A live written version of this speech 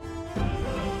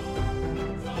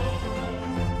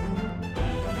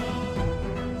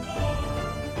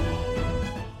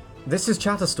This is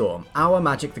Chatterstorm, our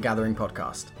Magic the Gathering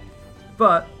podcast.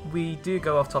 But we do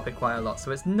go off topic quite a lot,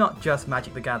 so it's not just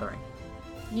Magic the Gathering.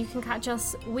 You can catch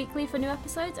us weekly for new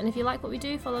episodes, and if you like what we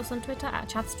do, follow us on Twitter at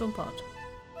ChatterstormPod.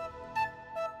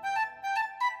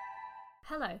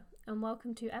 Hello, and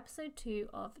welcome to episode 2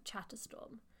 of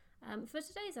Chatterstorm. For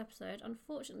today's episode,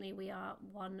 unfortunately, we are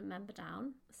one member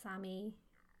down. Sammy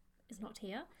is not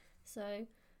here, so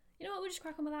you know what? We'll just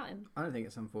crack on without him. I don't think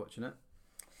it's unfortunate.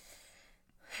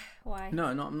 Why?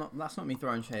 No, not. That's not me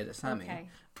throwing shade at Sammy. Okay.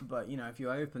 But you know, if you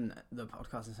open the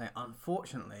podcast and say,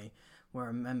 "Unfortunately, we're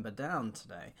a member down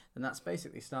today," then that's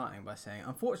basically starting by saying,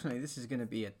 "Unfortunately, this is going to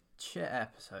be a shit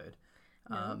episode."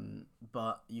 No.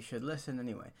 But you should listen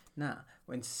anyway. Now,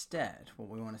 instead, what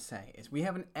we want to say is we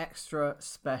have an extra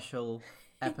special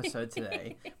episode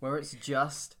today where it's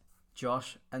just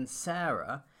Josh and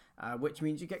Sarah, which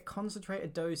means you get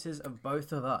concentrated doses of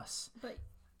both of us. But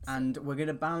And we're going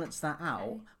to balance that out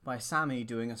Okay. by Sammy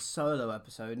doing a solo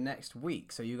episode next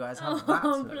week. So you guys have that to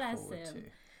look bless forward him. to.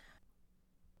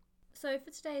 So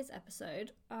for today's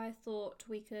episode, I thought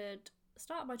we could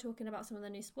start by talking about some of the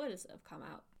new spoilers that have come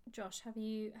out. Josh, have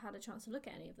you had a chance to look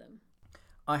at any of them?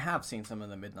 I have seen some of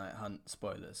the Midnight Hunt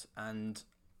spoilers. And,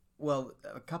 well,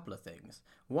 a couple of things.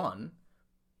 One,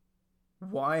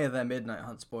 why are there Midnight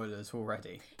Hunt spoilers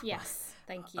already? Yes,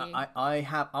 thank you.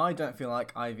 I don't feel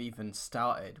like I've even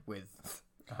started with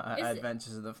Is it-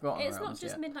 Adventures of the Forgotten It's not Realms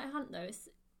just yet. Midnight Hunt though, it's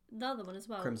the other one as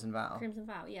well. Crimson Vow. Crimson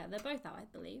Vow, yeah, they're both out, I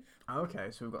believe. Okay,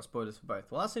 so we've got spoilers for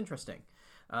both. Well, that's interesting.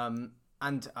 And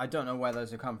I don't know where those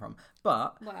have come from.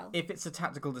 But Well, if it's a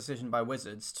tactical decision by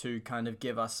Wizards to kind of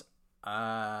give us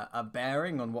a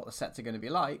bearing on what the sets are going to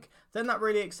be like, then that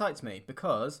really excites me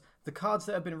because the cards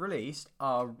that have been released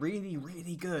are really,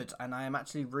 really good, and I am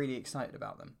actually really excited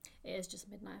about them. it is just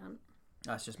Midnight Hunt.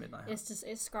 That's just Midnight Hunt.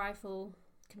 It's Scryfall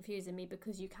confusing me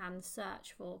because you can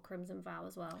search for Crimson Vow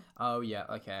as well. Oh yeah,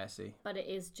 okay, I see. But it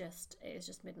is just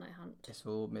Midnight Hunt. It's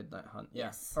all Midnight Hunt. Yeah.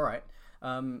 Yes. All right.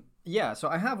 Yeah. So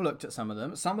I have looked at some of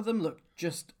them. Some of them look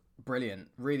just brilliant,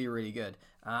 really, really good.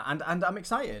 And I'm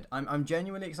excited. I'm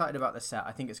genuinely excited about this set.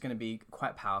 I think it's going to be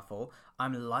quite powerful.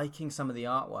 I'm liking some of the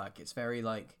artwork. It's very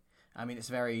it's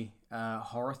very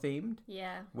horror themed.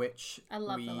 Yeah. Which I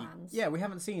love the lands. Yeah, we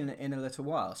haven't seen in a little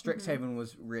while. Strixhaven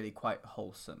was really quite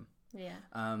wholesome. Yeah.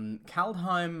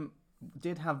 Kaldheim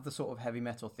did have the sort of heavy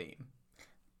metal theme.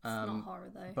 It's not horror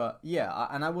though. But yeah,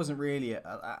 and I wasn't really.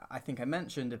 I think I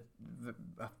mentioned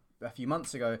a few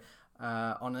months ago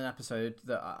on an episode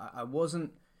that I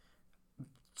wasn't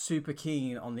super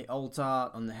keen on the alt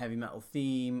art, on the heavy metal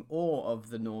theme, or of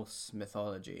the Norse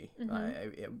mythology.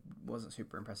 It wasn't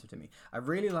super impressive to me. I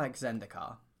really like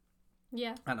Zendikar,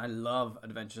 Yeah. and I love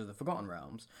Adventures of the Forgotten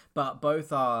Realms, but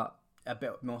both are a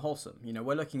bit more wholesome. You know,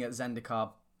 we're looking at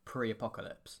Zendikar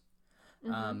pre-apocalypse.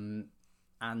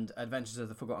 And Adventures of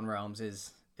the Forgotten Realms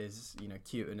is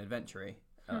cute and adventure-y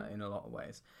in a lot of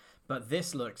ways. But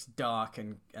this looks dark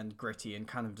and gritty and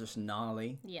kind of just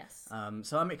gnarly. Yes.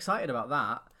 So I'm excited about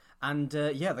that. And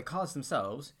the cards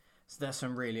themselves, there's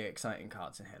some really exciting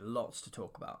cards in here. Lots to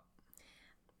talk about.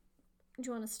 Do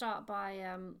you want to start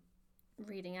by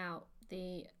reading out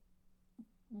the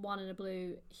one in a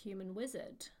blue human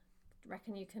wizard?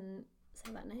 Reckon you can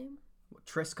say that name?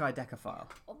 Triskai Decaphile.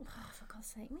 Oh, for God's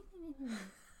sake.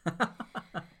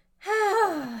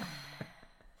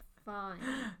 Fine.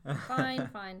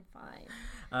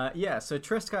 So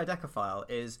Triskai Decaphile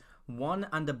is 1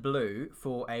 and a blue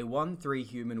for a 1/3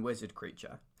 human wizard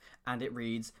creature. And it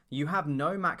reads, you have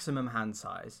no maximum hand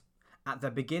size. At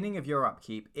the beginning of your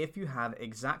upkeep, if you have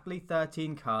exactly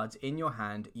 13 cards in your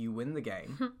hand, you win the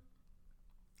game.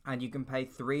 And you can pay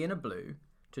 3 and a blue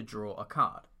to draw a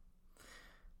card.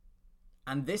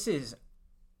 And this is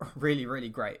really, really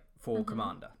great for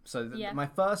Commander. So my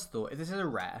first thought is this is a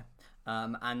rare.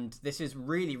 And this is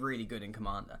really, really good in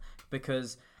Commander.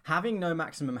 Because having no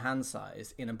maximum hand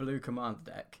size in a blue Commander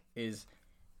deck is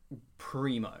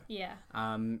primo. Yeah.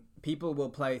 People will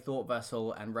play Thought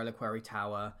Vessel and Reliquary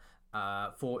Tower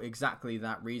for exactly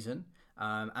that reason.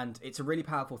 And it's a really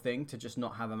powerful thing to just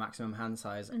not have a maximum hand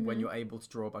size when you're able to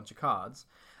draw a bunch of cards.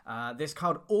 This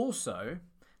card also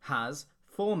has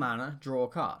 4 mana, draw a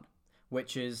card,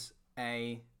 which is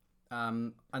an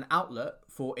outlet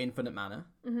for infinite mana.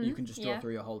 You can just draw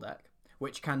through your whole deck,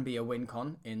 which can be a win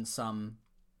con in some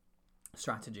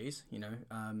strategies.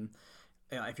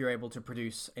 If you're able to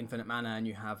produce infinite mana and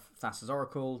you have Thassa's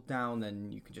Oracle down,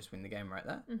 then you can just win the game right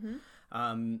there.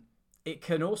 It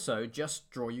can also just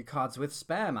draw you cards with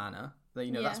spare mana.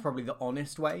 That's probably the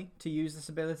honest way to use this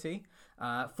ability.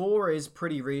 4 is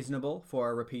pretty reasonable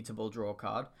for a repeatable draw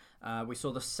card. We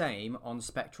saw the same on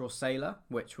Spectral Sailor,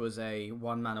 which was a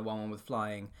 1 mana 1/1 with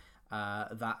flying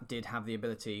that did have the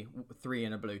ability 3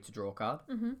 and a blue to draw a card.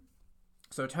 Mm-hmm.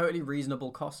 So a totally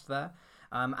reasonable cost there.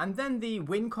 And then the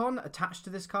win con attached to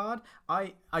this card,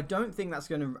 I don't think that's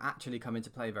going to actually come into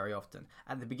play very often.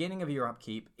 At the beginning of your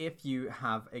upkeep, if you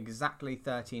have exactly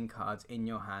 13 cards in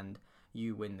your hand,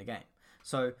 you win the game.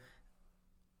 So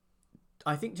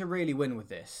I think to really win with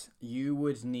this, you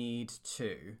would need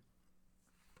to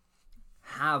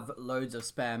have loads of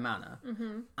spare mana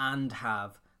and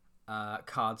have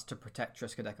cards to protect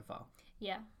Triska Decafile.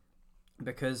 Yeah.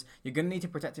 Because you're going to need to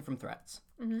protect it from threats.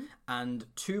 And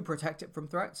to protect it from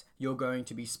threats, you're going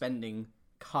to be spending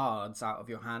cards out of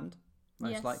your hand,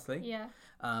 most likely. Yeah.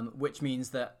 Which means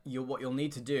that what you'll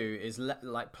need to do is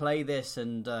play this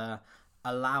and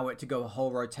allow it to go a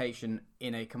whole rotation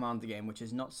in a Commander game, which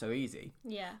is not so easy.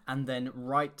 Yeah. And then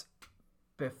right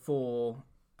before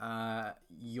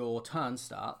your turn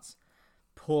starts,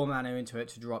 pour mana into it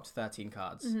to draw up to 13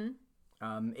 cards.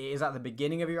 It is at the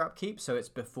beginning of your upkeep, so it's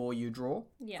before you draw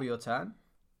for your turn.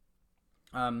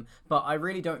 But I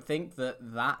really don't think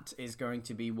that is going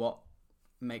to be what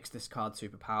makes this card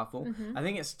super powerful. I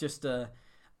think it's just a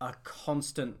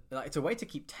constant... it's a way to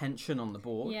keep tension on the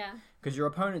board. Yeah. Because your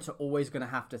opponents are always going to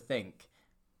have to think,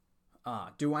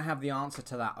 do I have the answer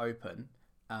to that open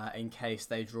in case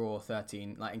they draw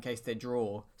 13... in case they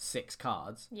draw 6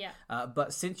 cards. Yeah.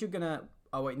 But since you're going to...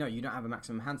 Oh, wait, no, you don't have a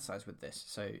maximum hand size with this,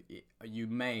 so you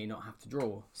may not have to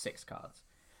draw 6 cards.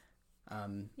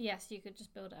 Yes, you could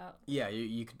just build it up. Yeah,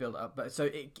 you could build it up. But so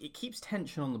it keeps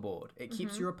tension on the board. It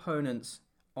keeps your opponents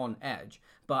on edge.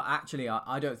 But actually,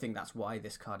 I don't think that's why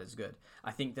this card is good.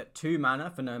 I think that 2 mana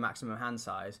for no maximum hand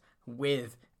size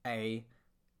with a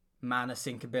mana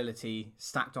sink ability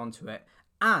stacked onto it,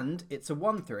 and it's a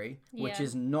 1/3, which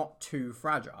is not too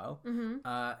fragile,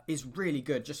 is really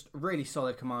good. Just really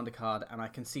solid commander card, and I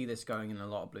can see this going in a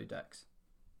lot of blue decks.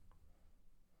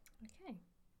 Okay,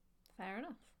 fair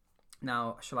enough.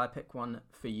 Now, shall I pick one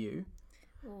for you?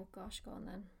 Oh gosh, go on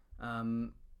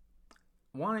then.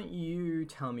 Why don't you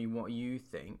tell me what you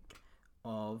think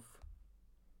of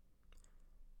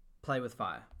Play with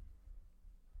Fire?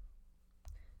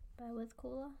 Bear with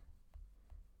caller.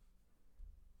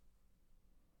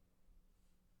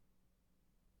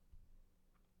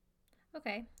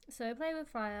 Okay, so Play with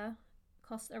Fire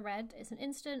costs a red. It's an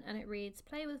instant and it reads,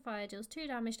 Play with Fire deals 2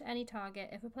 damage to any target.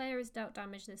 If a player is dealt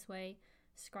damage this way,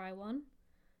 scry 1.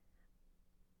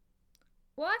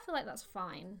 Well, I feel like that's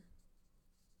fine.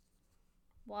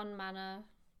 1 mana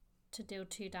to deal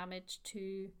 2 damage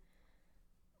to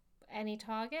any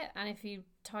target, and if you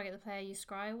target the player, you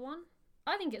scry 1.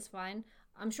 I think it's fine.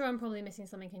 I'm sure I'm probably missing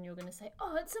something and you're going to say,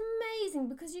 oh, it's amazing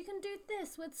because you can do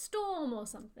this with Storm or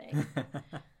something.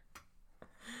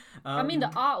 I mean, the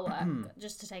artwork,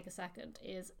 just to take a second,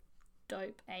 is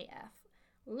dope AF.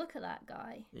 Look at that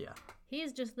guy. Yeah. He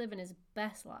is just living his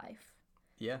best life.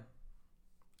 Yeah.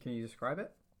 Can you describe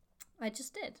it? I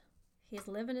just did. He's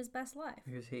living his best life.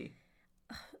 Who's he?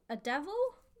 A devil?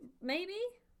 Maybe?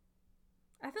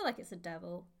 I feel like it's a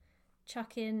devil.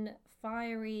 Chucking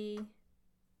fiery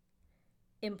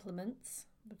implements.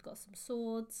 We've got some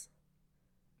swords,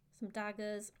 some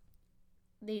daggers.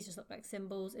 These just look like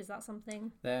symbols. Is that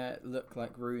something? They look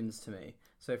like runes to me.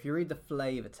 So if you read the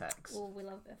flavor text... Oh, we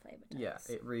love a bit of flavor text.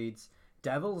 Yeah, it reads,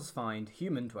 Devils find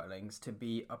human dwellings to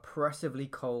be oppressively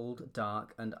cold,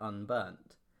 dark, and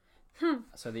unburnt.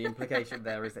 So the implication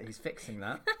there is that he's fixing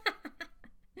that.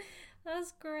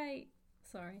 That's great.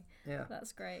 Sorry. Yeah.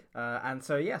 That's great. And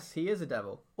so, yes, he is a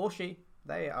devil. Or she.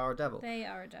 They are a devil. They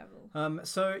are a devil.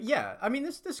 So, yeah, I mean,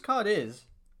 this card is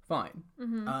fine.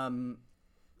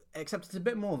 Except it's a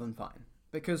bit more than fine.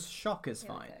 Because Shock is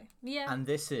fine. Yeah. And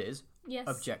this is yes.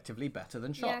 objectively better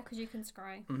than Shock. Yeah, because you can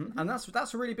scry. And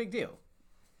that's a really big deal.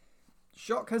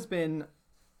 Shock has been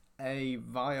a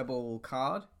viable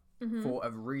card for a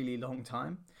really long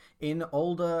time. In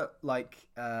older,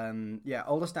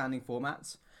 older standing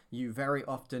formats, you very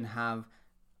often have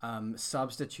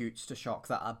substitutes to Shock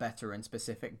that are better in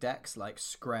specific decks, like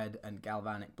Skred and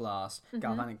Galvanic Blast.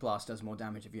 Galvanic Blast does more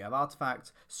damage if you have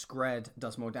artifacts. Skred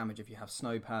does more damage if you have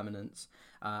snow permanents.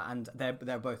 And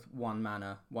they're both 1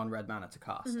 red mana to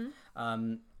cast.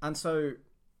 And so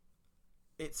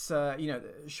it's,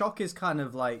 Shock is kind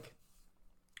of like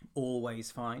always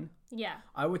fine. Yeah.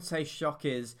 I would say Shock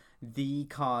is the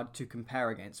card to compare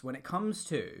against. When it comes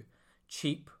to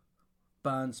cheap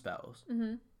burn spells,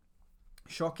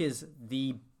 Shock is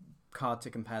the card to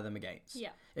compare them against.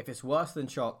 Yeah. If it's worse than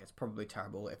Shock, it's probably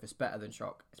terrible. If it's better than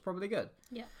Shock, it's probably good.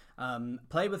 Yeah.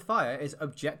 Play with Fire is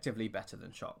objectively better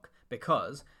than Shock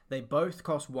because they both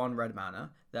cost 1 red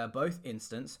mana, they're both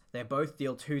instants, they both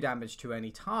deal 2 damage to any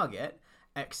target,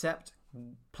 except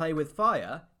Play with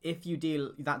Fire, if you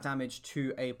deal that damage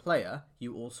to a player,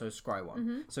 you also scry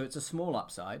 1. So it's a small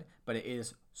upside, but it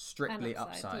is strictly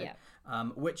upside.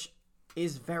 Which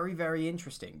is very, very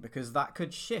interesting because that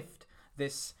could shift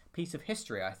this piece of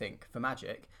history, I think, for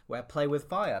Magic, where Play with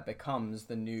Fire becomes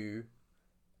the new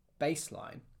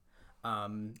baseline.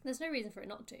 There's no reason for it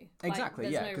not to. Exactly,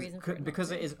 there's yeah, no reason for it because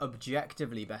not it is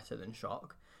objectively better than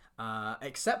Shock,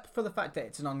 except for the fact that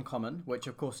it's an uncommon, which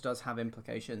of course does have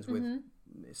implications with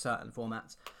certain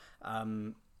formats,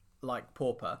 like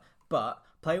Pauper. But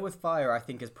Play with Fire, I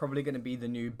think, is probably going to be the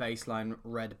new baseline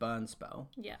red burn spell.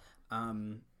 Yeah.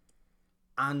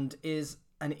 And is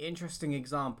an interesting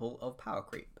example of power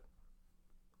creep.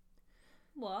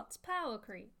 What's power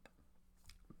creep?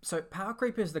 So power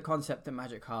creep is the concept that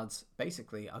Magic cards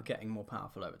basically are getting more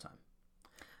powerful over time.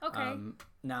 Okay.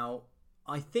 Now,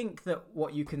 I think that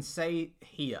what you can say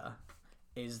here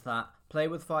is that Play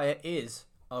with Fire is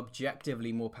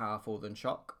objectively more powerful than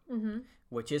Shock,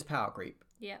 which is power creep.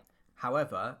 Yeah.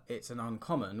 However, it's an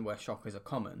uncommon where Shock is a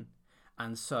common,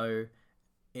 and so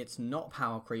it's not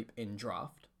power creep in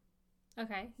draft.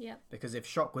 Okay, yeah. Because if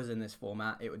Shock was in this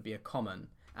format, it would be a common,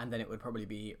 and then it would probably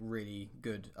be really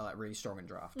good, like really strong in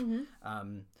draft.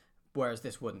 Whereas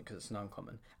this wouldn't because it's an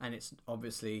uncommon, and it's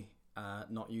obviously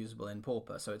not usable in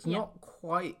Pauper, so it's not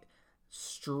quite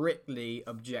strictly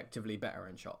objectively better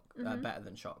in Shock, better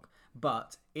than Shock.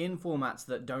 But in formats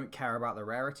that don't care about the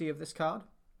rarity of this card,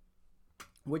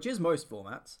 which is most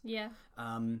formats,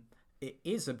 it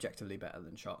is objectively better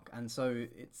than Shock, and so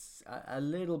it's a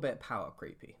little bit power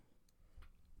creepy.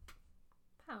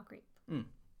 Power creep.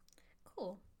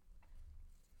 Cool.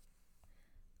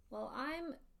 Well,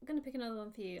 I'm going to pick another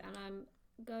one for you, and I'm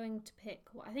going to pick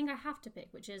what I think I have to pick,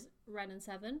 which is Wrenn and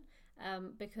 7,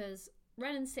 because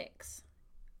Wrenn and 6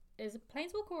 is a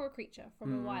planeswalker or a creature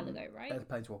from a while ago, right? It's a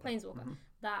planeswalker. Planeswalker.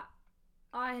 That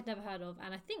I had never heard of,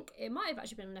 and I think it might have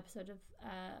actually been an episode of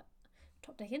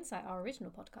Top Deck Insight, our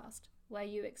original podcast, where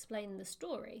you explained the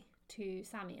story to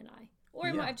Sammy and I. Or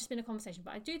it might have just been a conversation,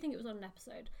 but I do think it was on an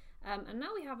episode. And now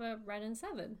we have a Wrenn and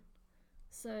 7.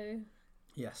 So...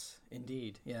 Yes,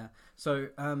 indeed. Yeah. So,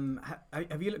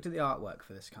 have you looked at the artwork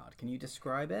for this card? Can you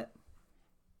describe it?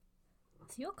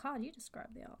 It's your card. You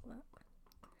describe the artwork.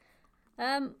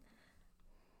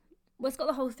 Well, it's got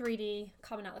the whole 3D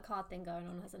coming out the card thing going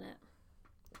on, hasn't it?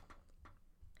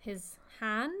 His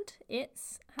hand,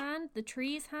 its hand, the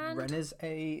tree's hand. Wrenn is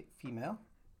a female.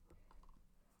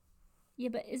 Yeah,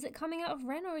 but is it coming out of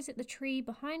Wrenn, or is it the tree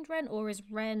behind Wrenn, or is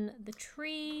Wrenn the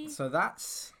tree? So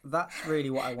that's really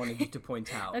what I wanted you to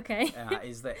point out. Okay.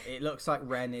 Is that it looks like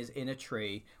Wrenn is in a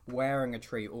tree, wearing a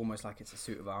tree almost like it's a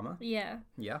suit of armor. Yeah.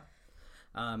 Yeah.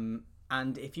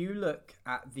 And if you look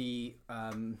at the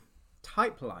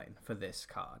type line for this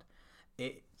card,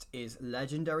 it is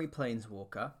Legendary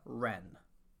Planeswalker Wrenn.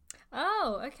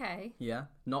 Oh, okay. Yeah,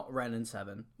 not Wrenn and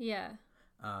 7. Yeah.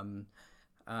 And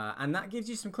that gives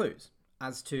you some clues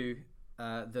as to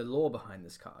the lore behind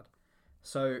this card.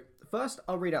 So first,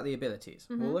 I'll read out the abilities.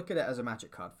 We'll look at it as a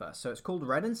Magic card first. So it's called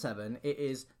Wrenn and 7. It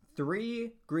is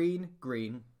 3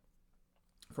 green.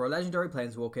 For a Legendary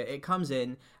Planeswalker, it comes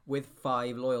in with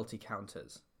 5 loyalty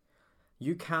counters.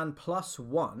 You can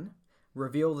 +1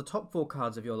 reveal the top 4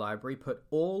 cards of your library, put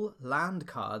all land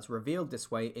cards revealed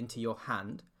this way into your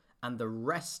hand, and the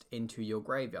rest into your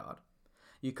graveyard.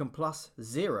 You can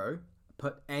 +0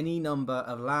 put any number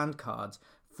of land cards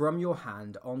from your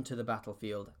hand onto the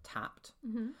battlefield tapped.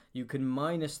 You can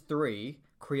 -3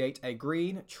 create a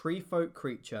green tree folk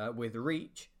creature with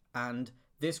reach, and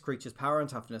this creature's power and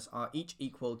toughness are each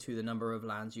equal to the number of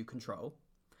lands you control.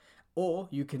 Or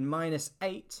you can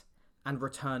 -8 and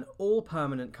return all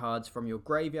permanent cards from your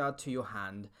graveyard to your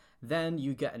hand. Then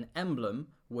you get an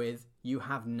emblem with you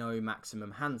have no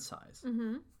maximum hand size.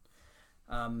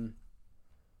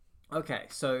 Okay,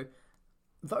 so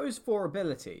those 4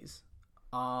 abilities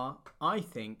are, I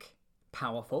think,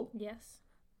 powerful. Yes.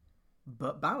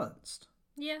 But balanced.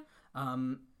 Yeah.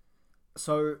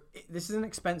 So this is an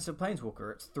expensive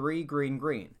Planeswalker. It's 3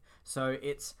 green. So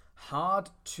it's hard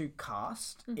to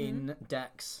cast in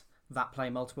decks that play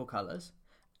multiple colors.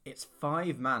 It's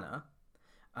 5 mana.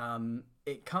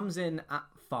 It comes in at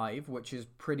 5, which is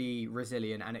pretty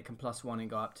resilient, and it can +1 and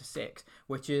go up to 6,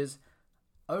 which is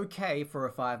okay for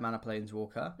a 5 mana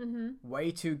Planeswalker.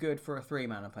 Way too good for a 3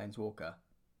 mana Planeswalker.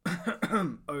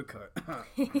 Okay.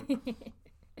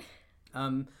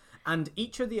 And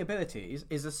each of the abilities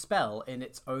is a spell in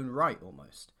its own right,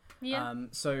 almost. Yeah.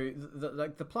 So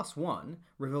the +1,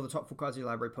 reveal the top 4 cards of your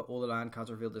library, put all the land cards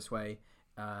revealed this way.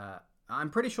 I'm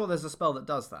pretty sure there's a spell that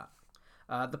does that.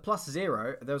 The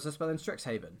 +0, there was a spell in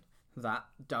Strixhaven that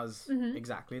does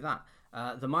exactly that.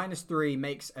 The -3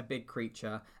 makes a big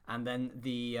creature, and then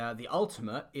the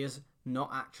ultimate is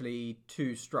not actually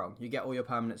too strong. You get all your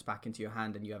permanents back into your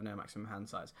hand, and you have no maximum hand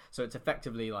size. So it's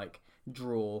effectively like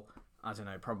draw, I don't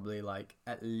know, probably like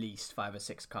at least 5 or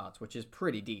 6 cards, which is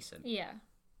pretty decent. Yeah.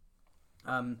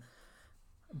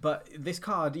 But this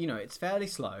card, it's fairly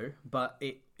slow, but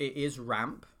it is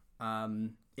ramp.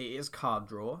 It is card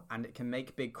draw, and it can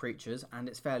make big creatures, and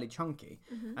it's fairly chunky.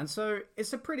 And so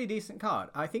it's a pretty decent card.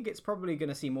 I think it's probably going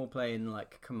to see more play in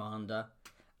like Commander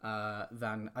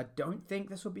than... I don't think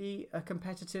this will be a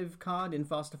competitive card in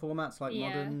faster formats like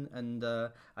Modern, and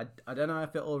I don't know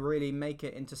if it will really make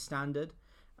it into Standard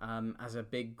as a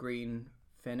big green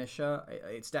finisher.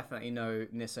 It's definitely no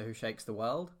Nissa Who Shakes the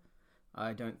World,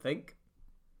 I don't think,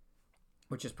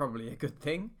 which is probably a good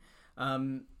thing.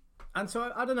 And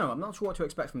so I don't know. I'm not sure what to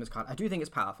expect from this card. I do think it's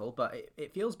powerful, but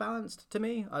it feels balanced to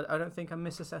me. I don't think I'm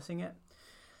misassessing it.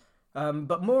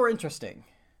 But more interesting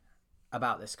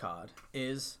about this card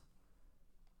is,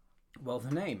 well,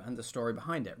 the name and the story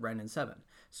behind it, Wrenn and 7.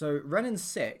 So Wrenn and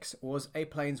 6 was a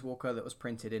Planeswalker that was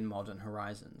printed in Modern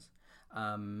Horizons.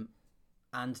 And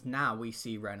now we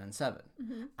see Wrenn and 7.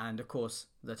 And of course,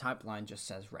 the type line just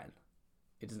says Wrenn.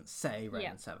 It doesn't say Wrenn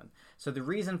and 7. So the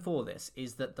reason for this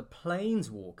is that the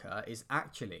Planeswalker is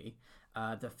actually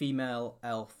the female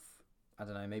elf, I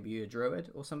don't know, maybe a druid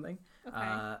or something,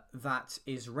 that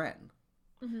is Wrenn.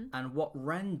 And what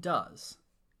Wrenn does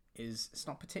is, it's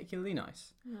not particularly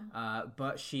nice,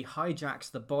 but she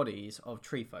hijacks the bodies of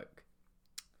tree folk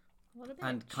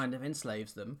and kind of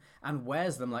enslaves them and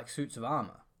wears them like suits of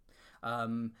armor.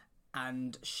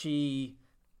 And she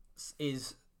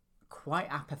is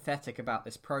quite apathetic about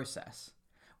this process,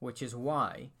 which is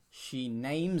why she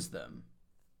names them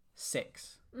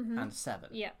 6 and 7.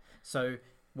 Yeah. So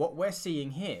what we're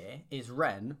seeing here is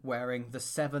Wrenn wearing the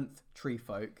 7th tree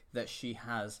folk that she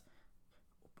has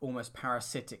almost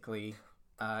parasitically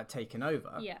taken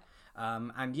over. Yeah.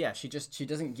 And yeah, she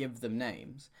doesn't give them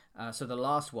names. So the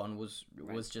last one was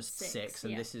just 6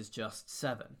 and this is just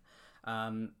 7.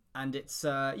 And it's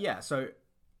so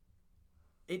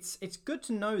it's good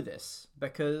to know this,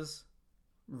 because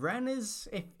Wrenn is,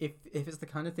 if it's the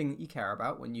kind of thing that you care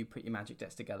about when you put your magic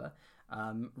decks together,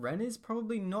 Wrenn is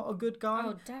probably not a good guy.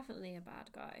 Oh, definitely a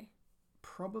bad guy.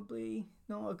 Probably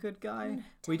not a good guy.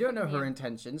 We don't know her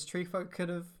intentions. Tree folk could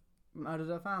have murdered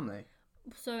her family.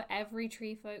 So every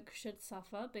tree folk should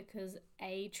suffer because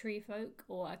a tree folk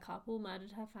or a couple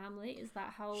murdered her family? Is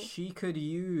that how... She could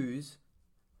use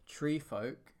tree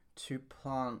folk to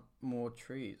plant more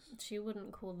trees. She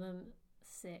wouldn't call them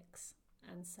 6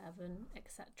 and 7,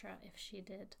 etc. if she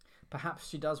did. Perhaps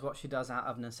she does what she does out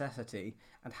of necessity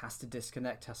and has to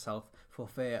disconnect herself for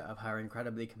fear of her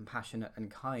incredibly compassionate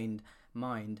and kind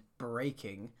mind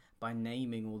breaking by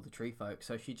naming all the tree folk.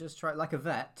 So she just tried, like a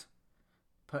vet,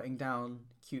 putting down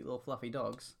cute little fluffy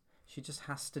dogs. She just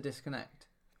has to disconnect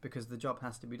because the job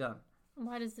has to be done.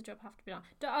 Why does the job have to be done?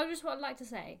 I just would like to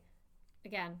say,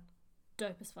 again,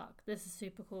 dope as fuck. This is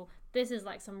super cool. This is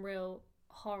like some real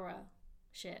horror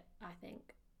shit, I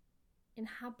think.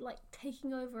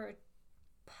 Taking over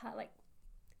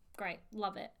great,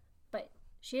 love it. But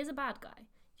she is a bad guy.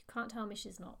 You can't tell me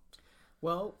she's not.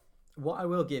 Well, what I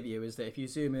will give you is that if you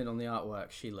zoom in on the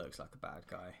artwork, she looks like a bad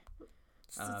guy.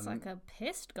 It's like a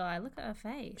pissed guy. Look at her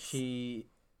face. She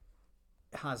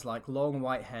has like long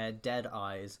white hair, dead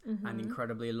eyes, and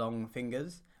incredibly long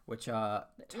fingers, which are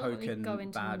token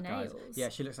bad guys. Yeah,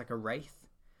 she looks like a wraith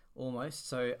almost.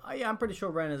 So yeah, I'm pretty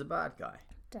sure Wrenn is a bad guy.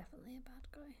 Definitely a bad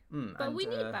guy. But we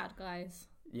need bad guys.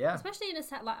 Yeah. Especially in a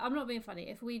set like, I'm not being funny.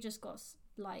 If we just got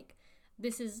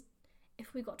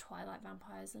if we got Twilight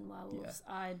vampires and werewolves,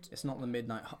 It's not the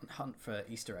midnight hunt for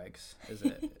Easter eggs, is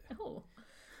it? Oh.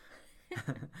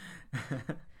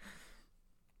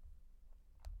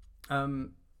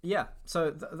 Yeah,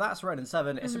 so that's Wrenn and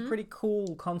 7. It's a pretty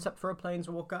cool concept for a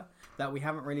Planeswalker that we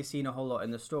haven't really seen a whole lot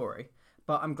in the story,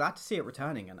 but I'm glad to see it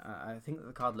returning, and I think that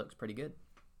the card looks pretty good.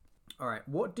 All right,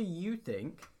 what do you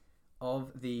think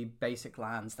of the basic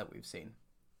lands that we've seen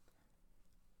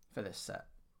for this set?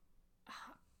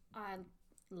 I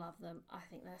love them. I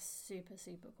think they're super,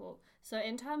 super cool. So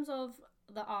in terms of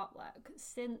the artwork,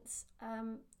 since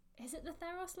is it the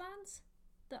Theros lands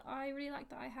that I really like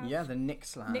that I have? Yeah, the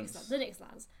Nyx lands. The Nyx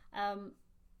lands.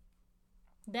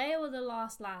 They were the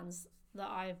last lands that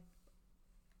I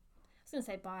was going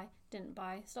to say didn't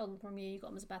buy, stole them from you, got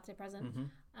them as a birthday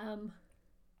present.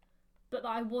 but that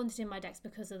I wanted in my decks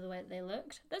because of the way that they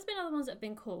looked. There's been other ones that have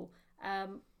been cool.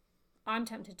 I'm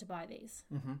tempted to buy these.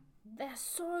 Mm-hmm. They're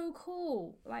so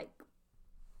cool. Like,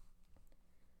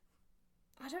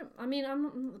 I'm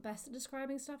not the best at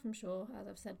describing stuff, I'm sure, as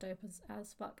I've said, dope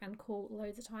as fuck and cool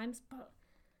loads of times, but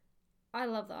I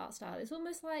love the art style. It's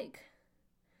almost like,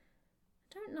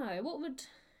 I don't know, what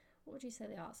would you say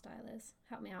the art style is?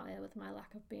 Help me out here with my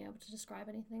lack of being able to describe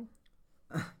anything.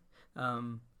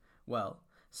 Well,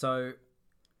 so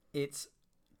it's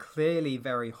clearly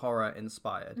very horror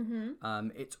inspired. Mm-hmm.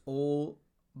 It's all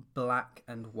black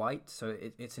and white, so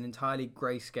it's an entirely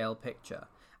grayscale picture,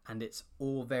 and it's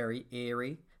all very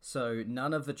eerie. So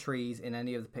none of the trees in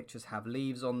any of the pictures have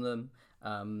leaves on them.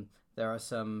 There are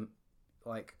some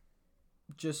like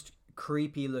just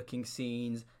creepy looking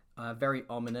scenes, very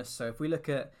ominous. So if we look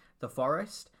at the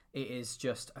forest, it is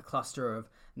just a cluster of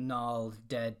gnarled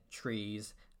dead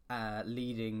trees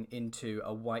leading into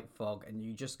a white fog, and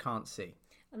you just can't see.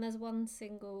 And there's one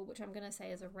single, which I'm going to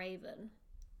say is a raven,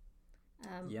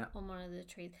 Yeah. on one of the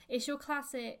trees. It's your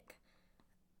classic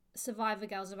survivor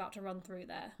girls about to run through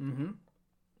there. Mm-hmm.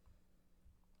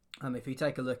 If you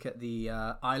take a look at the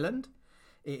island,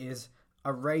 it is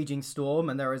a raging storm,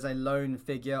 and there is a lone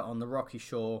figure on the rocky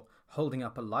shore holding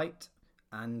up a light,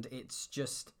 and it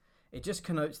just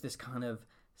connotes this kind of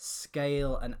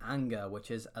scale and anger,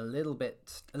 which is a little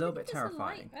bit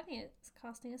terrifying. I think it's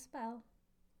casting a spell.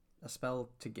 A spell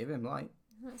to give him light?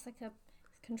 It's like it's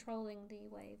controlling the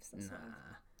waves. That's all.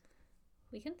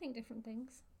 We can think different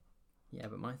things. Yeah,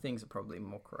 but my things are probably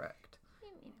more correct.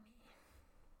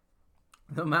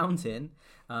 The mountain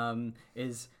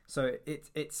is so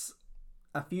it's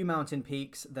a few mountain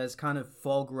peaks. There's kind of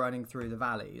fog running through the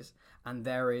valleys, and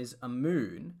there is a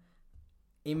moon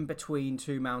in between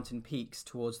two mountain peaks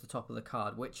towards the top of the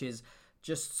card, which is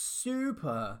just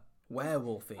super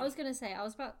werewolfy. I was going to say, I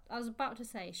was about to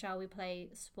say, shall we play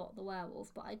Spot the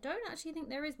Werewolf? But I don't actually think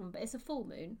there is one. But it's a full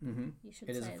moon. Mm-hmm. You should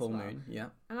It say is a as full well. moon, yeah.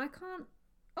 And I can't.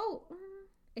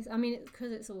 It's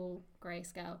because it's all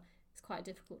grayscale. It's quite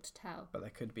difficult to tell. But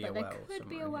there could be But a there werewolf could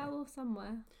be somewhere a in here. werewolf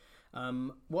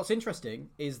somewhere. What's interesting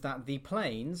is that the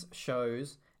plains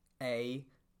shows a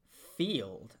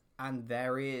field, and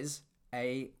there is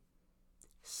a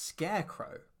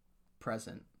scarecrow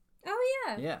present. Oh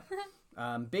yeah.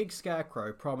 Yeah. Big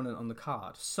scarecrow prominent on the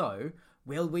card. So,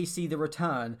 will we see the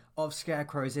return of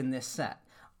scarecrows in this set?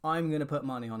 I'm going to put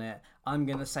money on it. I'm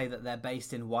going to say that they're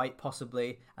based in white,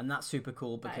 possibly, and that's super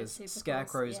cool because super cool,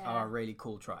 scarecrows yeah. are a really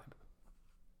cool tribe.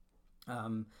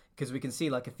 Because we can see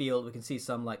like a field, we can see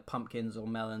some like pumpkins or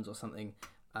melons or something,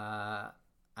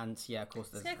 and yeah, of course,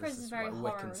 there's Scarecrows this is very like,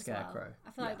 horror wicked as scarecrow. well.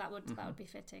 I feel like Yeah. that would be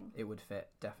fitting. It would fit,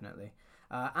 definitely.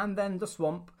 And then the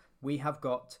swamp, we have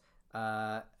got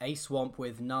a swamp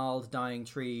with gnarled, dying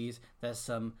trees. There's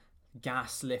some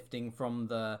gas lifting from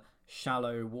the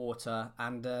shallow water,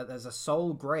 and there's a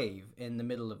soul grave in the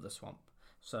middle of the swamp.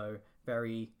 So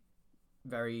very,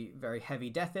 very, very heavy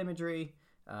death imagery,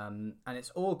 and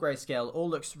it's all grayscale, all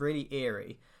looks really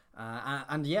eerie.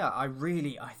 And yeah, I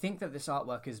think that this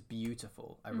artwork is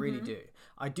beautiful. I really do.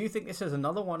 I do think this is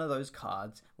another one of those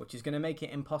cards which is going to make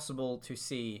it impossible to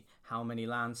see how many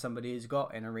lands somebody has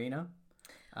got in Arena.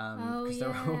 Because they're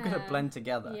all going to blend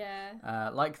together. Yeah.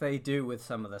 Like they do with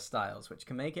some of the styles, which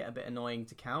can make it a bit annoying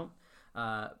to count.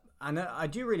 And I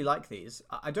do really like these.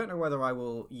 I don't know whether I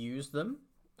will use them,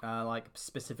 like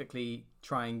specifically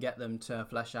try and get them to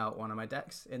flesh out one of my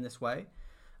decks in this way.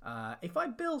 If I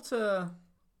built a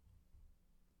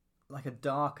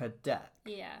darker deck,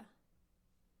 Yeah.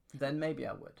 then maybe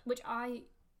I would. Which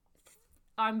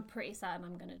I'm pretty certain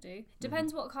I'm going to do.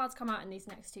 Depends what cards come out in these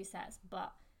next two sets,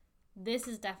 but this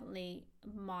is definitely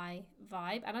my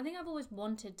vibe. And I think I've always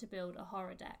wanted to build a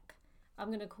horror deck. I'm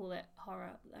going to call it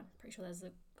horror. I'm pretty sure there's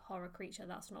a horror creature.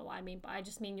 That's not what I mean. But I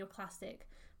just mean your classic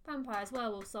vampires,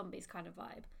 werewolves, zombies kind of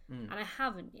vibe. And I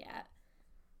haven't yet.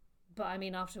 But I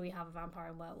mean, after we have a vampire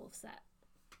and werewolf set,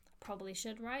 probably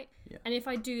should, right? Yeah. And if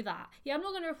I do that, I'm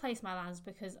not going to replace my lands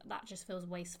because that just feels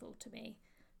wasteful to me.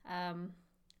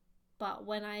 But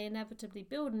when I inevitably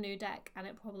build a new deck, and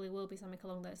it probably will be something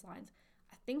along those lines,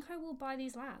 I think I will buy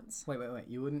these lands. Wait.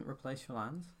 You wouldn't replace your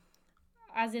lands?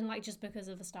 As in, like, just because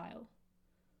of the style.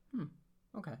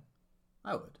 Okay.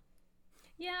 I would.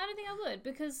 Yeah, I don't think I would,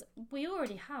 because we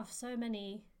already have so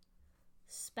many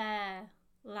spare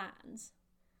lands,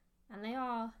 and they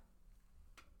are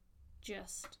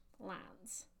just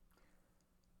lands.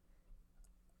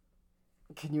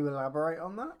 Can you elaborate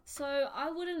on that? So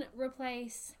I wouldn't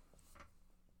replace.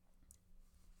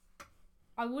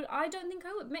 I don't think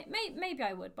I would. Maybe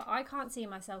I would, but I can't see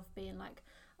myself being like,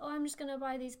 oh, I'm just gonna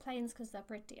buy these planes because they're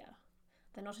prettier.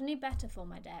 They're not any better for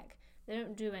my deck. They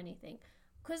don't do anything.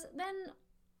 Because then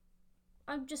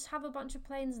I just have a bunch of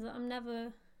planes that I'm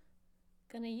never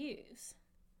going to use.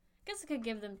 I guess I could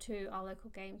give them to our local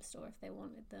game store if they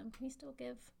wanted them. Can you still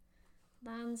give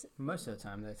lands? Most of the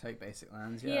time they take basic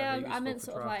lands. Yeah, they're I meant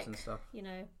useful sort for of drafts like, and stuff. you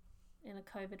know, in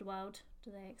a COVID world,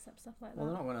 do they accept stuff like that? Well,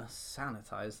 they're not going to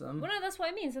sanitize them. Well, no, that's what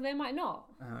I mean. So they might not.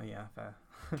 Oh, yeah, fair.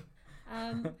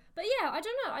 But yeah, I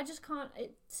don't know. I just can't.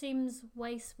 It seems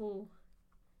wasteful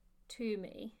to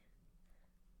me.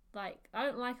 Like, I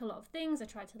don't like a lot of things. I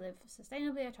try to live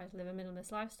sustainably. I try to live a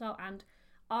minimalist lifestyle, and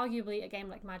arguably a game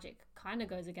like Magic kind of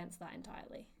goes against that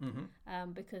entirely.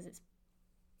 Because it's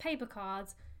paper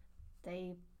cards.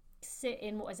 They sit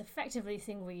in what is effectively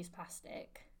single-use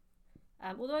plastic.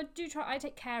 Although I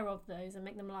take care of those and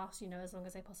make them last, as long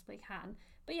as they possibly can.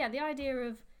 But yeah, the idea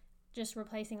of just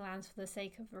replacing lands for the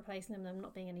sake of replacing them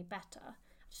not being any better,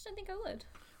 I just don't think I would.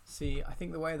 See, I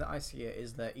think the way that I see it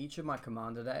is that each of my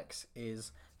commander decks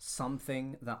is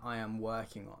something that I am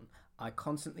working on. I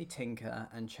constantly tinker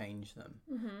and change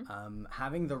them.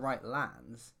 Having the right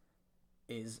lands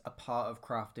is a part of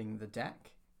crafting the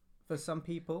deck for some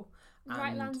people.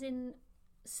 Right lands in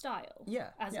style. Yeah,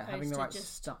 as opposed having the to right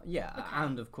just okay.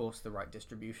 And of course the right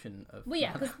distribution of well,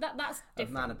 yeah, because that's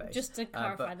different. mana base. Just to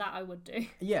clarify, that I would do.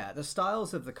 Yeah, the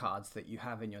styles of the cards that you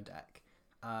have in your deck.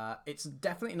 It's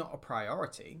definitely not a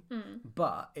priority,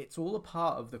 but it's all a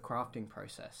part of the crafting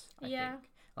process, I think.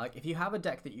 Like, if you have a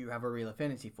deck that you have a real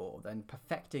affinity for, then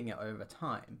perfecting it over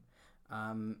time,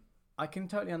 I can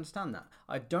totally understand that.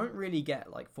 I don't really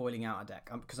get, like, foiling out a deck,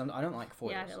 because I don't like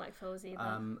foils. Yeah, I don't like foils either.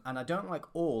 And I don't like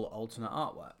all alternate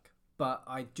artwork, but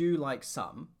I do like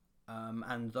some,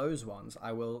 and those ones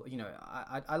I will,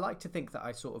 I like to think that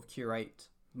I sort of curate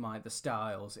the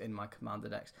styles in my commander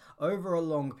decks over a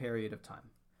long period of time.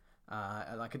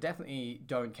 Like, I definitely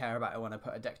don't care about it when I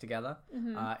put a deck together.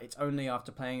 It's only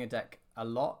after playing a deck a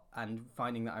lot and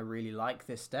finding that I really like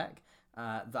this deck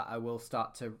that I will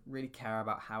start to really care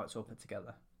about how it's all put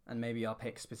together. And maybe I'll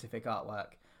pick specific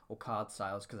artwork or card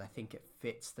styles because I think it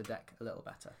fits the deck a little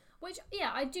better. Which,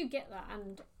 yeah, I do get that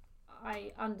and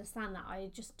I understand that. I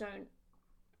just don't...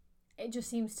 It just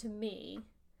seems to me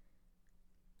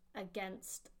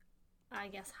against, I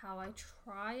guess, how I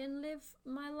try and live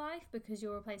my life, because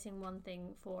you're replacing one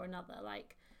thing for another.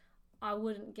 Like, I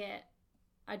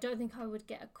don't think I would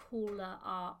get a cooler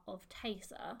art of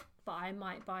Taser, but I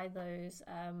might buy those,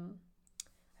 I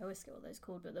always forget what those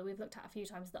called, but that we've looked at a few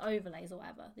times, the overlays or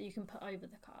whatever, that you can put over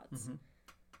the cards.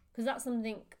 Because that's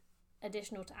something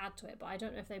additional to add to it, but I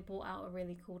don't know if they brought out a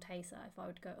really cool Taser, if I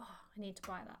would go, oh, I need to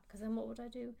buy that, because then what would I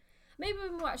do? Maybe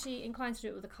I'm more actually inclined to do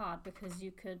it with a card, because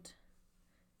you could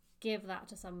give that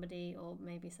to somebody or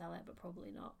maybe sell it, but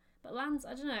probably not. But lands,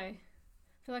 I don't know. I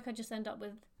feel like I just end up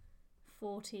with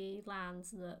 40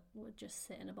 lands that would just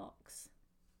sit in a box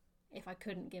if I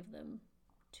couldn't give them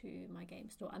to my game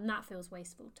store, and that feels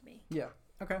wasteful to me. Yeah.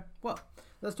 Okay. Well,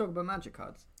 let's talk about Magic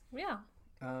cards. Yeah.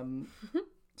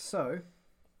 So,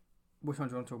 which one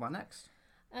do you want to talk about next?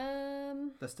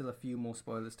 There's still a few more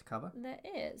spoilers to cover. There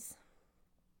is.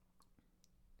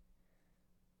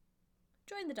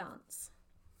 Join the dance.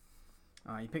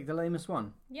 You picked the lamest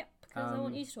one. Yep, because I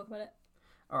want you to talk about it.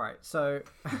 Alright, so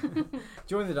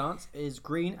Join the Dance is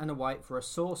green and a white for a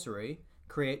sorcery.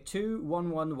 Create 2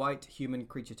 1/1 white human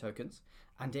creature tokens,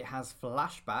 and it has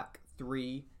flashback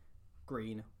 3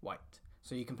 green white.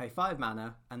 So you can pay 5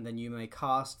 mana, and then you may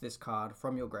cast this card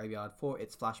from your graveyard for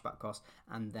its flashback cost,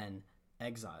 and then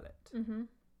exile it.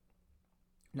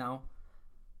 Now,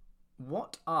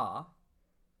 what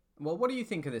do you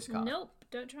think of this card? Nope,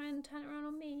 don't try and turn it around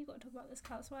on me. You've got to talk about this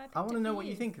card. That's why I want to know what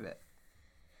you think of it.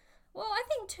 Well, I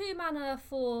think 2 mana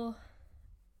for...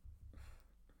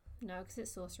 No, because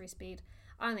it's sorcery speed.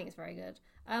 I don't think it's very good.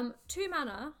 2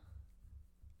 mana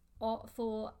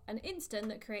for an instant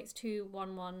that creates 2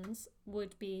 1/1s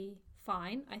would be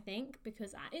fine, I think,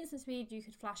 because at instant speed you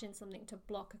could flash in something to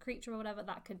block a creature or whatever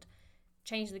that could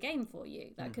change the game for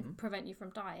you. That could prevent you from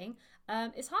dying.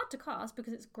 It's hard to cast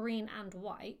because it's green and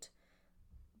white,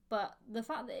 but the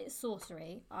fact that it's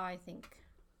sorcery, I think,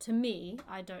 to me,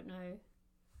 I don't know.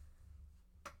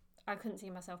 I couldn't see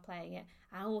myself playing it.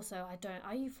 And also,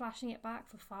 are you flashing it back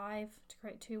for 5 to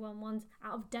create 2 1/1s?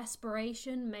 Out of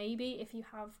desperation, maybe, if you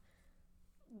have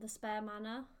the spare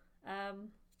mana.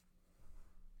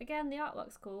 Again, the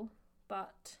artwork's cool,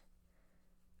 but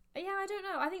yeah, I don't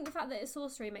know. I think the fact that it's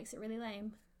sorcery makes it really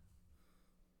lame.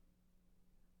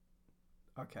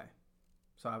 Okay.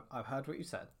 So I've heard what you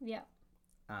said. Yeah.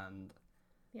 And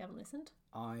you haven't listened?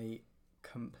 I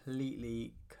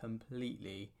completely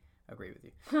agree with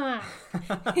you.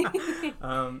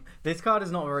 This card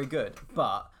is not very good,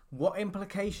 but what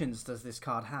implications does this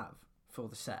card have for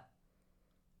the set?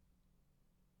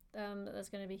 That there's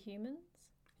going to be humans.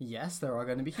 Yes, there are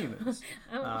going to be humans.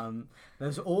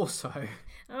 There's also...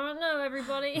 Oh no,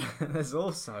 everybody. There's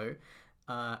also...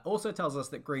 also tells us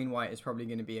that green-white is probably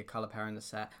going to be a colour pair in the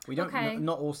set. We don't. Okay.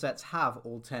 Not all sets have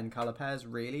all 10 colour pairs,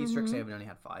 really. Strixhaven only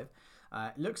had 5.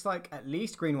 It looks like at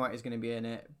least green-white is going to be in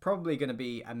it. Probably going to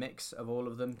be a mix of all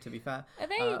of them, to be fair. Are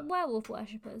they werewolf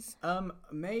worshippers?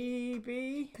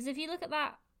 Maybe. Because if you look at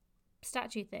that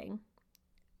statue thing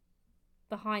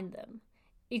behind them,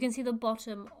 you can see the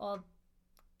bottom of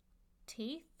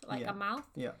teeth, like a mouth.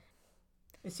 Yeah.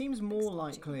 It seems more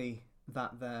likely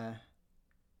that they're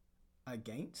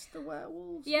against the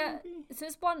werewolves. Yeah. Maybe? So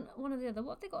it's one or the other.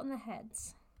 What have they got on their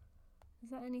heads? Is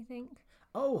that anything?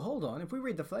 Oh, hold on. If we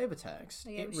read the flavor text,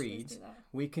 Oh, yeah, it we should reads, do that.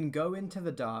 "We can go into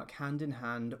the dark hand in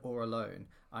hand or alone.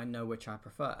 I know which I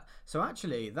prefer." So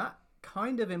actually, that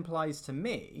kind of implies to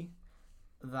me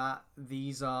that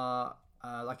these are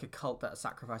like a cult that are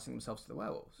sacrificing themselves to the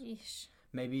werewolves. Yeesh.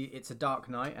 Maybe it's a dark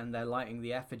night and they're lighting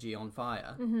the effigy on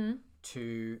fire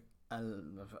to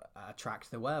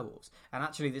attract the werewolves. And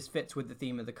actually, this fits with the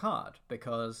theme of the card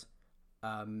because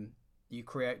you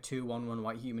create 2 1/1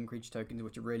 white human creature tokens,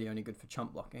 which are really only good for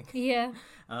chump blocking. Yeah.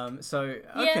 So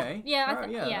okay, Yeah.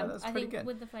 Alright, that's I pretty think good.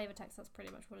 with the flavor text, that's pretty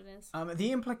much what it is.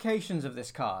 The implications of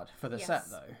this card for the set,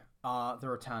 Yes. though, are the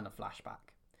return of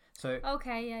flashback. So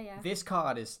Okay. Yeah. this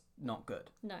card is not good.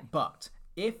 No. But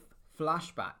if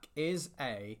flashback is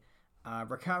a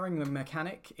recurring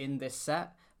mechanic in this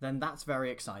set, then that's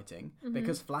very exciting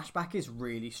because flashback is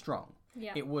really strong.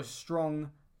 Yeah. It was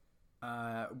strong.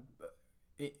 There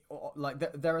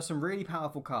are some really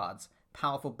powerful cards,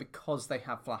 powerful because they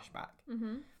have flashback.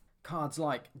 Cards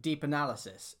like Deep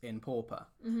Analysis in Pauper.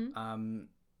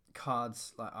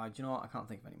 Cards like do you know what? I can't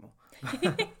think of any more.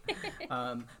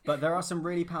 But there are some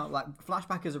really powerful. Like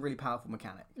flashback is a really powerful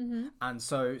mechanic, and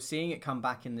so seeing it come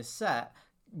back in this set,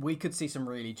 we could see some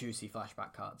really juicy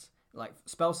flashback cards. Like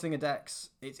Spellslinger decks,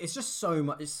 it's just so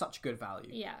much. It's such good value.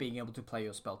 Yeah. Being able to play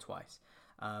your spell twice,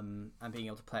 and being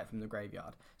able to play it from the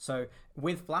graveyard. So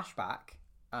with flashback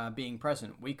being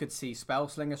present, we could see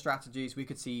Spellslinger strategies. We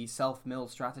could see self-mill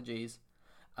strategies.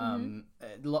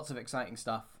 Lots of exciting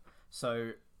stuff.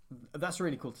 So that's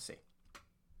really cool to see.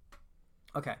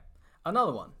 Okay,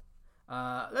 another one.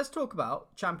 Let's talk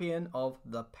about Champion of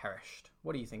the Perished.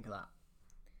 What do you think of that?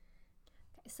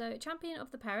 So, Champion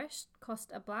of the Perished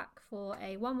cost a black for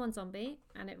a 1/1 zombie,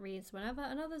 and it reads, whenever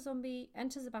another zombie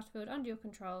enters the battlefield under your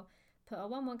control, put a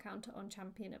 1/1 counter on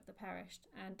Champion of the Perished,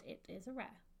 and it is a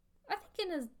rare. I think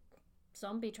in a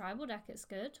zombie tribal deck it's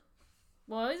good.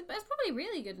 Well, it's probably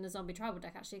really good in a zombie tribal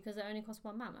deck, actually, because it only costs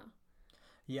 1 mana.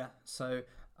 Yeah, so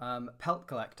Pelt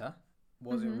Collector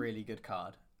was a really good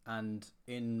card, and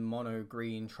in mono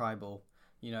green tribal,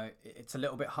 you know, it's a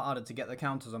little bit harder to get the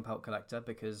counters on Pelt Collector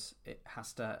because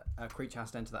a creature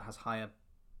has to enter that has higher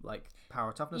like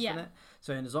power toughness in it.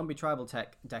 So in a zombie tribal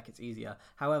deck it's easier.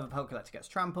 However, Pelt Collector gets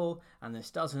trample and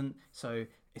this doesn't, so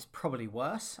it's probably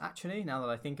worse actually now that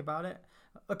I think about it.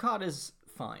 The card is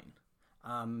fine.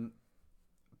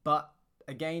 But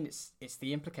again, it's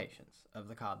the implications of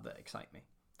the card that excite me.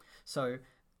 So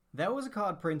there was a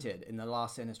card printed in the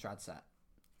last Innistrad set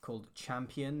called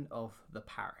Champion of the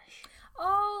Parish.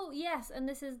 Oh, yes, and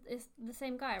it's the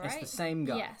same guy, right? It's the same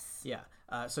guy. Yes. Yeah.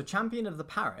 So Champion of the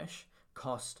Parish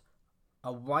cost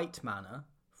a white mana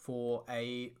for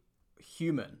a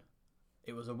human.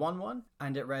 It was a 1/1,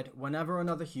 and it read, whenever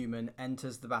another human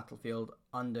enters the battlefield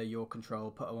under your control,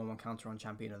 put a 1/1 counter on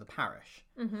Champion of the Parish.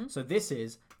 So this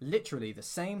is literally the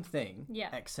same thing,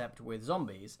 except with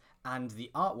zombies, and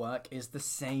the artwork is the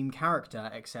same character,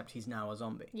 except he's now a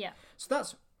zombie. Yeah. So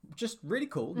that's just really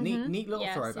cool. Neat little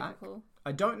throwback. Super cool.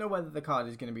 I don't know whether the card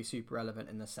is going to be super relevant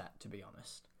in the set, to be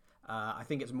honest. I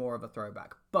think it's more of a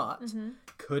throwback. But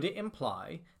could it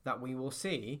imply that we will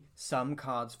see some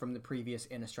cards from the previous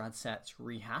Innistrad sets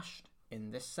rehashed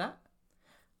in this set?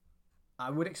 I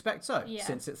would expect so,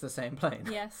 since it's the same plane.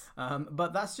 Yes.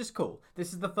 But that's just cool.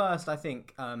 This is the first, I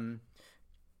think,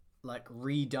 like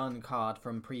redone card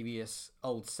from previous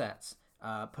old sets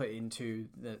put into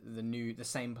the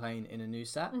same plane in a new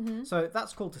set. So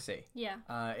that's cool to see. Yeah.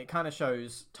 It kind of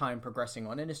shows time progressing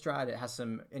on Innistrad. It has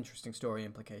some interesting story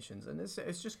implications, and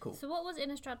it's just cool. So what was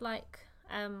Innistrad like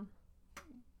when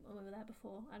we were there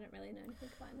before? I don't really know anything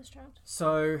about Innistrad.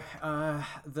 So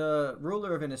the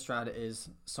ruler of Innistrad is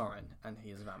Sorin, and he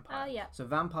is a vampire. Yeah. So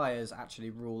vampires actually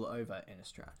rule over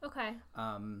Innistrad. Okay.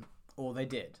 Or they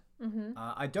did.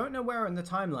 I don't know where in the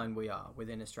timeline we are with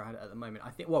Innistrad at the moment.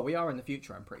 I think, we are in the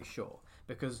future, I'm pretty sure.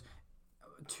 Because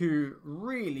to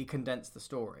really condense the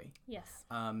story, Yes.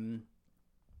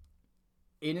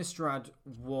 Innistrad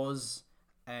was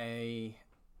a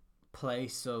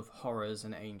place of horrors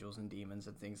and angels and demons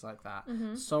and things like that.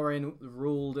 Sorin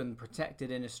ruled and protected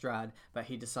Innistrad, but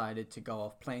he decided to go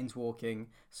off planeswalking,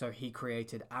 so he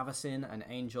created Avacyn, an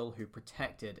angel who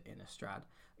protected Innistrad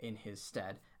in his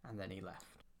stead, and then he left.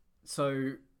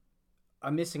 So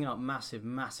I'm missing out massive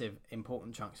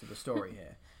important chunks of the story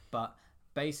here, but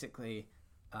basically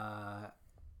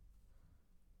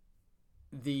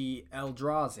the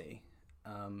Eldrazi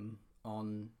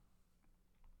on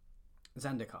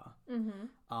Zendikar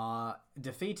are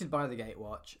defeated by the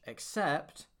Gatewatch,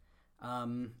 except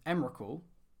Emrakul,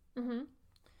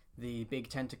 the big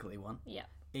tentacly one,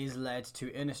 is led to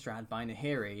Innistrad by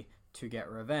Nahiri to get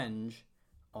revenge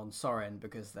on Sorin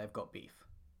because they've got beef.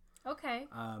 Okay.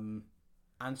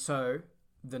 And so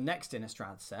the next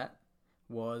Innistrad set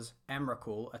was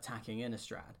Emrakul attacking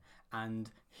Innistrad,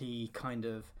 and he kind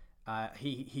of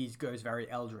he goes very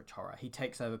Eldritch horror. He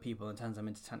takes over people and turns them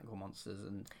into tentacle monsters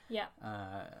and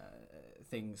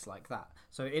things like that.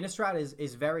 So Innistrad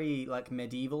is very like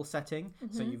medieval setting.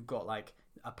 So you've got like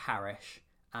a parish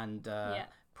and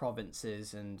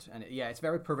provinces and it's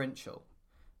very provincial.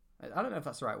 I don't know if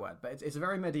that's the right word, but it's a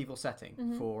very medieval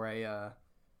setting for a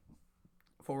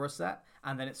set,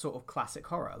 and then it's sort of classic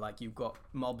horror, like you've got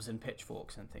mobs and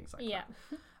pitchforks and things like that.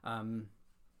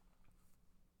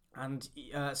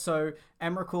 So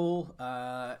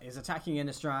Emrakul is attacking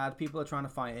Innistrad. People are trying to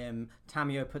fight him.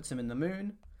 Tamio puts him in the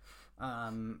moon,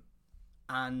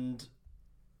 and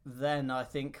then I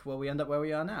think we end up where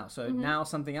we are now. So now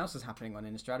something else is happening on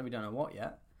Innistrad. We don't know what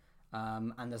yet,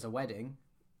 and there's a wedding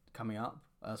coming up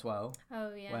as well.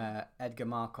 Oh yeah. Where Edgar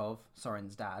Markov,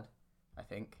 Sorin's dad, I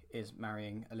think, is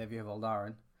marrying Olivia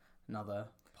Voldaren, another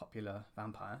popular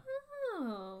vampire.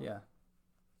 Oh. Yeah.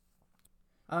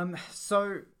 I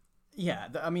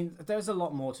mean, there's a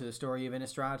lot more to the story of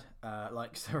Innistrad. There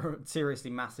are seriously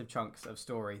massive chunks of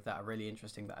story that are really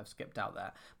interesting that I've skipped out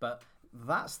there. But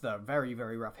that's the very,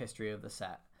 very rough history of the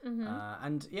set.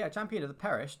 And Champion of the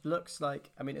Perished looks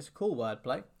like, I mean, it's a cool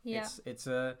wordplay. Yeah. It's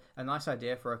a nice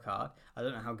idea for a card. I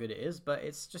don't know how good it is, but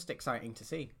it's just exciting to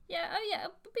see. Yeah,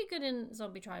 it would be good in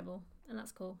Zombie Tribal, and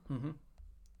that's cool.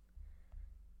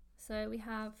 So we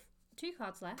have 2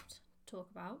 cards left to talk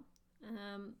about.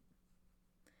 I'm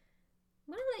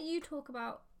going to let you talk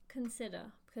about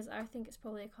Consider, because I think it's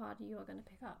probably a card you are going to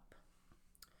pick up.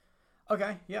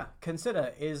 Okay, yeah.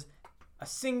 Consider is a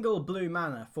single blue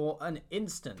mana for an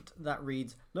instant that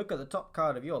reads, look at the top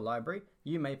card of your library.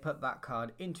 You may put that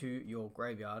card into your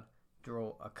graveyard.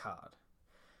 Draw a card.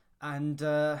 And,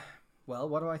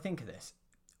 what do I think of this?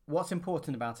 What's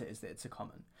important about it is that it's a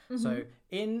common. So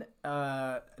in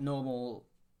normal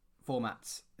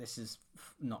formats, this is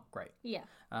not great. Yeah.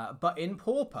 But in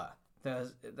Pauper,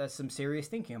 there's some serious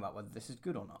thinking about whether this is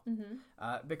good or not.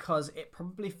 Because it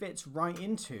probably fits right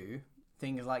into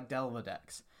things like Delver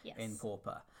decks in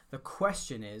Pauper. The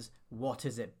question is, what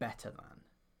is it better than?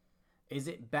 Is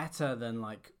it better than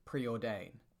like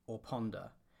Preordain or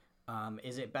Ponder?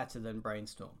 Is it better than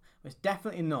Brainstorm? It's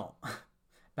definitely not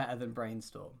better than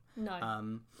Brainstorm.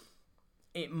 No.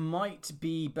 It might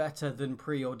be better than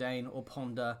Preordain or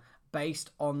Ponder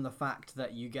based on the fact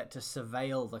that you get to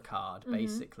surveil the card,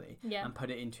 basically, and put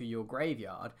it into your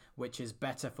graveyard, which is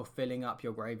better for filling up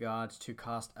your graveyard to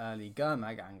cast early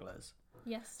Gurmag Anglers.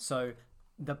 Yes. So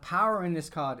the power in this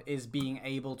card is being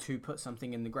able to put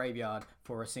something in the graveyard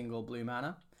for a single blue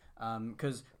mana.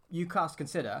 Because you cast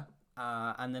Consider,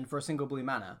 and then for a single blue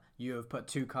mana, you have put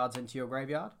 2 cards into your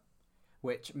graveyard,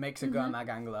 which makes a Gurmag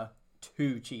Angler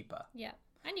 2 cheaper. Yeah.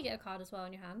 And you get a card as well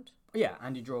in your hand. Yeah,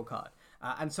 and you draw a card.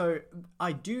 And so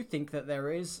I do think that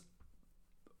there's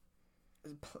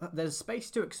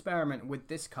space to experiment with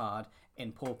this card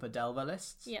in Pauper Delver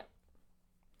lists. Yeah.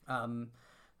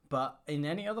 But in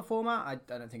any other format, I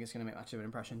don't think it's going to make much of an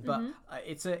impression. But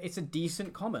it's a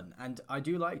decent common, and I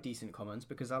do like decent commons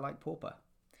because I like Pauper.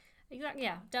 Exactly.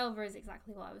 Yeah, Delver is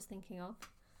exactly what I was thinking of.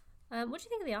 What do you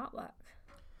think of the artwork?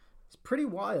 It's pretty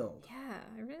wild. Yeah,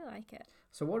 I really like it.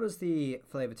 So what does the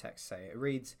flavor text say? It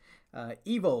reads,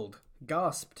 Evold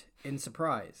gasped in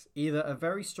surprise. Either a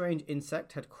very strange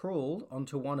insect had crawled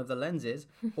onto one of the lenses,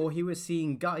 or he was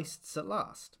seeing geists at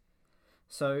last.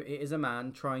 So it is a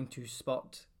man trying to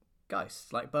spot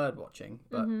geists, like bird watching,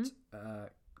 but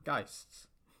geists.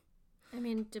 I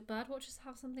mean, do bird watchers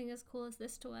have something as cool as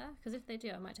this to wear? Because if they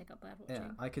do, I might take up bird watching.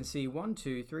 Yeah, I can see 1,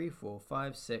 2, 3, 4,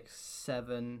 5, 6,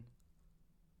 7,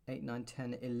 8, 9,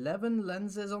 10, 11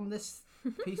 lenses on this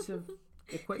piece of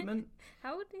equipment.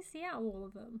 How would we see out all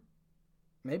of them?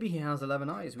 Maybe he has 11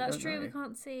 eyes. That's don't true. know. We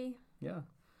can't see. Yeah.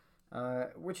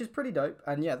 Which is pretty dope.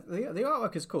 And yeah, the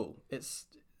artwork is cool. It's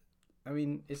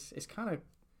kind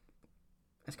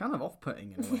of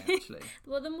off-putting in a way, actually.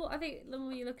 Well, the more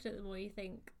you look at it, the more you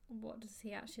think, what does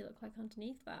he actually look like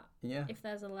underneath that? Yeah. If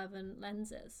there's 11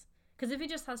 lenses, because if he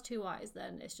just has 2 eyes,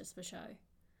 then it's just for show.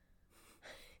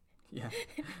 Yeah.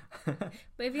 But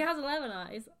if he has 11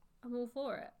 eyes, I'm all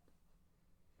for it.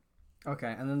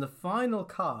 Okay, and then the final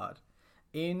card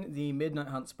in the Midnight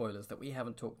Hunt spoilers that we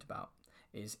haven't talked about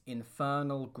is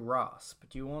Infernal Grasp.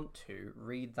 Do you want to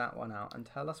read that one out and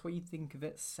tell us what you think of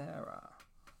it, Sarah?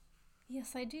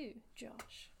 Yes, I do,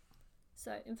 Josh.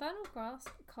 So, Infernal Grasp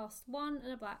costs 1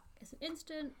 and a black. It's an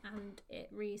instant, and it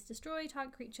reads, destroy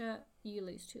target creature, you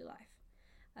lose 2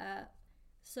 life.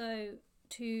 So,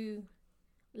 to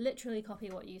literally copy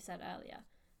what you said earlier,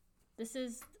 this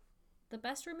is the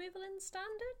best removal in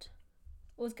Standard?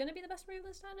 Or was going to be the best removal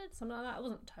in Standard? Something like that. I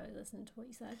wasn't totally listening to what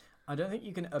you said. I don't think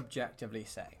you can objectively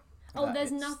say. Oh,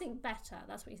 there's nothing better.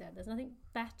 That's what you said. There's nothing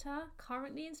better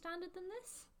currently in Standard than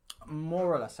this?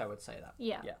 More or less, I would say that.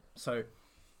 Yeah. Yeah. So,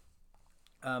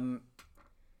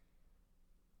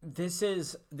 this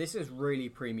is really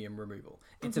premium removal.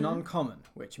 It's an uncommon,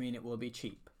 which means it will be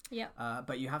cheap. Yeah.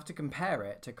 But you have to compare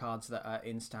it to cards that are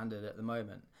in Standard at the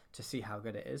moment to see how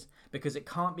good it is, because it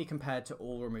can't be compared to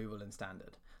all removal in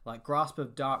Standard. Like Grasp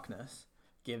of Darkness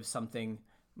gives something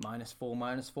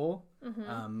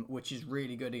 -4/-4, which is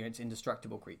really good against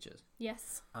indestructible creatures.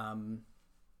 Yes.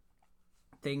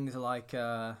 Things like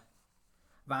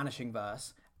Vanishing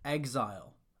Verse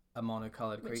exile a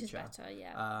monocolored creature, Which is better,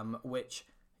 yeah. Which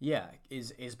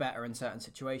is better in certain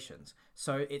situations.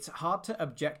 So it's hard to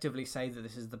objectively say that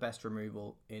this is the best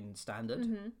removal in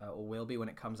Standard, or will be when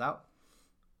it comes out.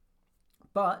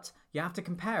 But you have to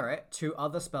compare it to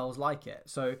other spells like it.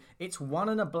 So it's 1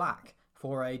 and a black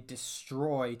for a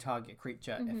destroy target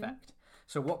creature effect.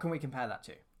 So what can we compare that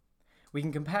to? We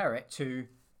can compare it to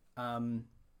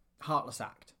Heartless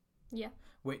Act. Yeah.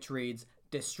 Which reads,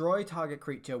 destroy target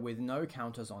creature with no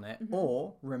counters on it,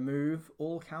 or remove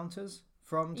all counters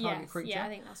from target creature. Yeah, I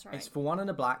think that's right. It's for 1 and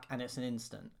a black, and it's an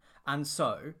instant. And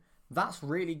so that's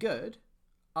really good,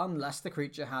 unless the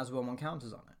creature has 1/1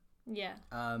 counters on it. Yeah.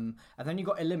 And then you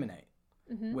got Eliminate,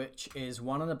 which is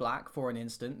 1 and a black for an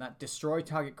instant that destroy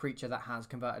target creature that has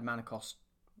converted mana cost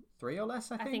 3 or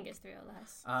less. I think it's 3 or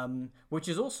less. Which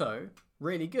is also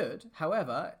really good.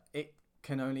 However, it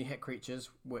can only hit creatures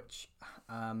which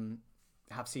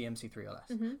have CMC 3 or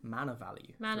less. Mana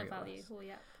value. Mana 3 or value. less. Oh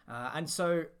yeah. And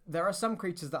so there are some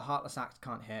creatures that Heartless Act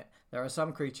can't hit. There are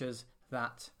some creatures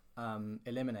that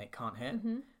Eliminate can't hit.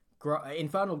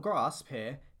 Infernal Grasp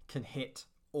here can hit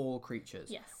all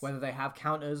creatures. Yes. Whether they have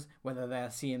counters, whether they're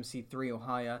CMC 3 or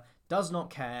higher, does not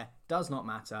care, does not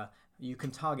matter. You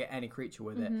can target any creature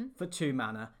with it for 2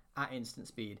 mana at instant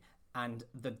speed. And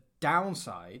the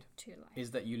downside 2 life.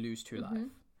 is that you lose 2 life.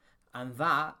 And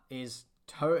that is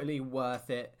totally worth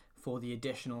it for the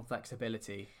additional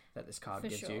flexibility that this card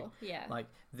gives you. Yeah. Like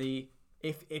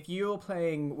if you're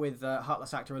playing with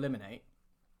Heartless Act or Eliminate,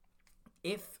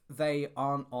 if they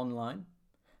aren't online,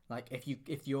 like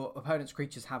if your opponent's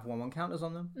creatures have 1/1 counters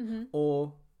on them,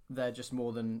 or they're just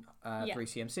more than 3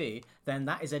 CMC, then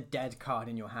that is a dead card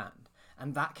in your hand.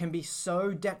 And that can be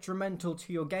so detrimental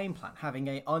to your game plan, having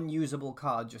a unusable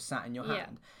card just sat in your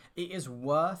hand. It is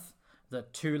worth the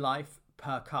 2 life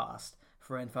per cast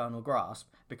for Infernal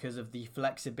Grasp because of the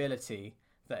flexibility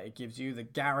that it gives you, the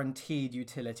guaranteed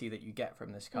utility that you get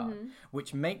from this card,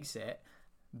 which makes it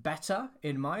better,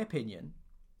 in my opinion,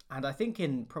 and I think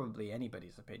in probably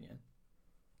anybody's opinion,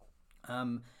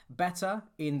 better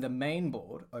in the main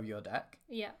board of your deck.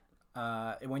 Yeah.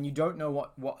 When you don't know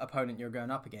what opponent you're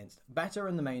going up against, better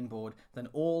in the main board than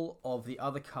all of the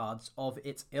other cards of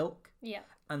its ilk. Yeah.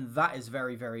 And that is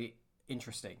very, very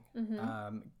interesting,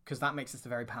 because that makes this a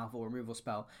very powerful removal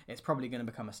spell. It's probably going to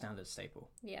become a standard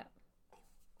staple. Yeah.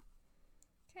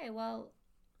 Okay, well,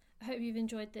 I hope you've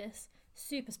enjoyed this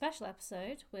super special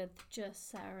episode with just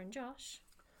Sarah and Josh.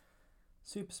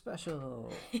 Super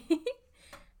special.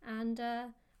 And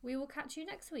we will catch you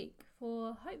next week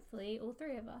for hopefully all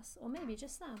 3 of us, or maybe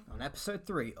just Sam. On episode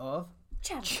 3 of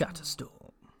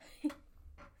Chatterstorm.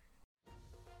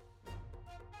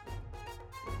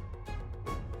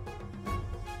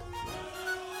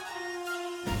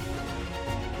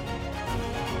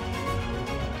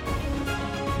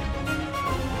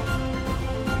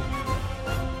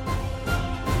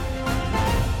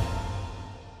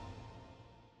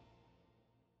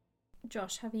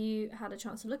 Josh, have you had a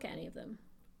chance to look at any of them?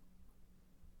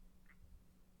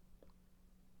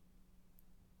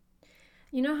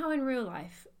 You know how in real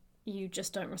life you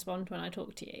just don't respond when I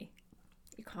talk to you?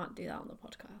 You can't do that on the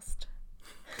podcast.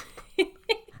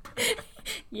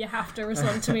 You have to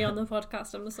respond to me on the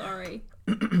podcast. I'm sorry.